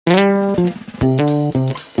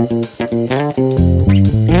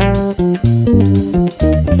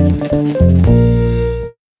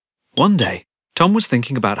One day, Tom was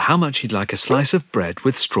thinking about how much he'd like a slice of bread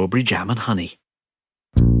with strawberry jam and honey.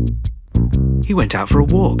 He went out for a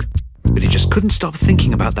walk, but he just couldn't stop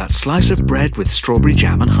thinking about that slice of bread with strawberry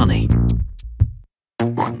jam and honey.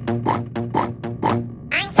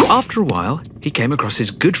 After a while, he came across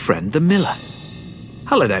his good friend, the miller.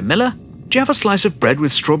 "Hello there, Miller. Do you have a slice of bread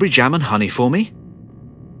with strawberry jam and honey for me?"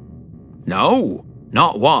 "No,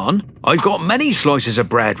 not one. I've got many slices of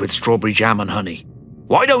bread with strawberry jam and honey.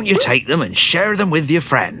 Why don't you take them and share them with your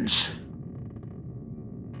friends?"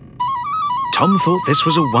 Tom thought this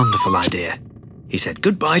was a wonderful idea. He said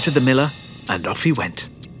goodbye to the miller and off he went.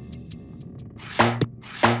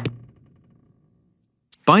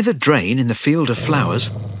 By the drain in the field of flowers,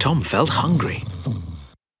 Tom felt hungry.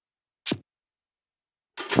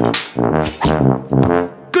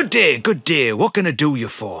 Good dear, what can I do you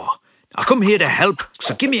for? I come here to help,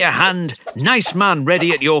 so give me a hand. Nice man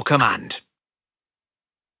ready at your command.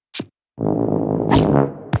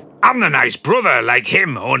 I'm the nice brother, like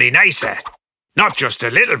him, only nicer. Not just a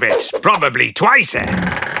little bit, probably twicer.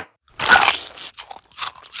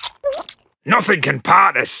 Nothing can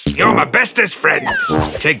part us. You're my bestest friend.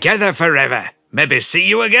 Together forever. Maybe see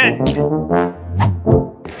you again.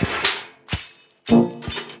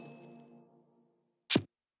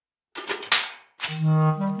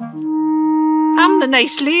 I'm the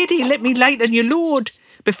nice lady. Let me lighten your load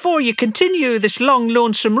before you continue this long,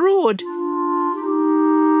 lonesome road.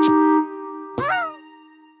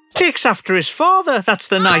 Takes after his father, that's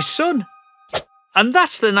the nice son. And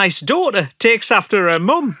that's the nice daughter, takes after her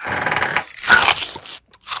mum.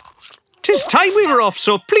 'Tis time we were off,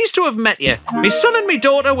 so pleased to have met you. Me son and me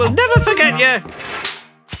daughter will never forget you.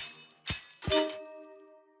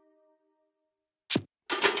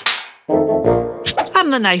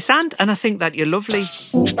 I'm the nice aunt, and I think that you're lovely.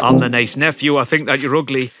 I'm the nice nephew, I think that you're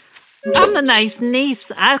ugly. I'm the nice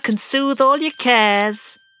niece, I can soothe all your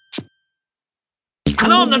cares.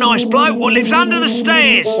 And I'm the nice bloke what lives under the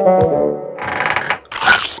stairs.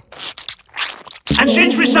 And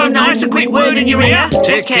since we're so nice, a quick word in your ear.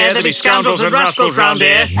 Take care, there be scoundrels and rascals round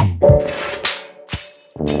here.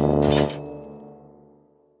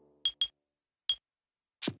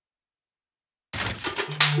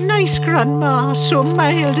 Nice grandma, so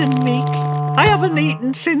mild and meek. I haven't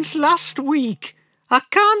eaten since last week. I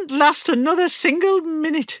can't last another single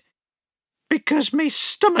minute because me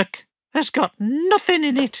stomach has got nothing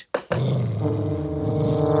in it.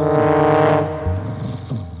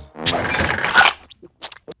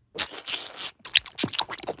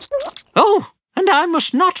 Oh, and I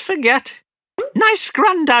must not forget. Nice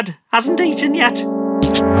Grandad hasn't eaten yet.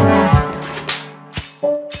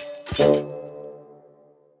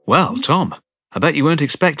 Well, Tom, I bet you weren't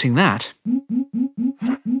expecting that.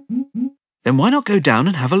 Then why not go down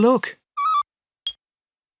and have a look?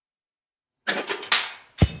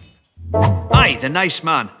 I, the nice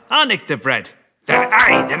man, I nicked the bread. Then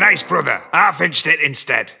I, the nice brother, I finished it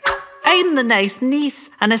instead. I'm the nice niece,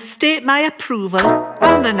 and I state my approval.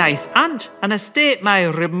 I'm the nice aunt, and I state my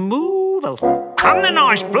removal. I'm the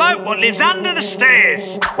nice bloke what lives under the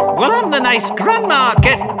stairs. Well, I'm the nice grandma,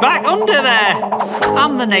 get back under there.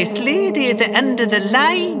 I'm the nice lady at the end of the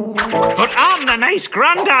line. But I'm the nice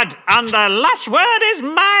grandad, and the last word is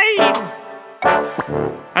mine.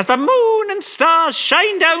 As the moon and stars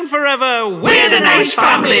shine down forever, we're the nice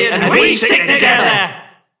family, and we stick together.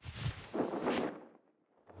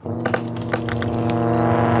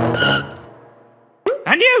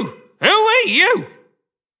 And you? Who are you?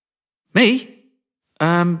 Me?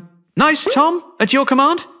 Nice Tom, at your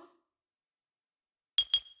command?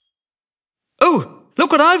 Oh,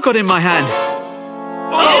 look what I've got in my hand.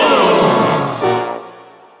 Oh!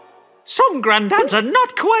 Some granddads are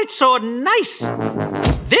not quite so nice.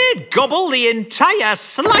 They'd gobble the entire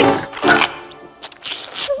slice.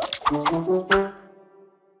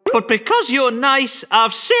 But because you're nice,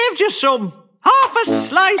 I've saved you some. Half a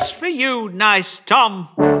slice for you, nice Tom.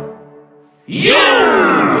 You!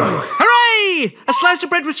 Hooray! A slice of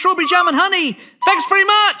bread with strawberry jam and honey. Thanks very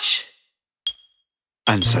much.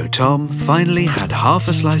 And so Tom finally had half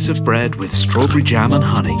a slice of bread with strawberry jam and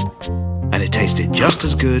honey. And it tasted just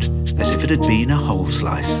as good as if it had been a whole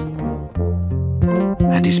slice.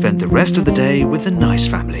 And he spent the rest of the day with the nice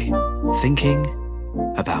family, thinking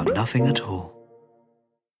about nothing at all.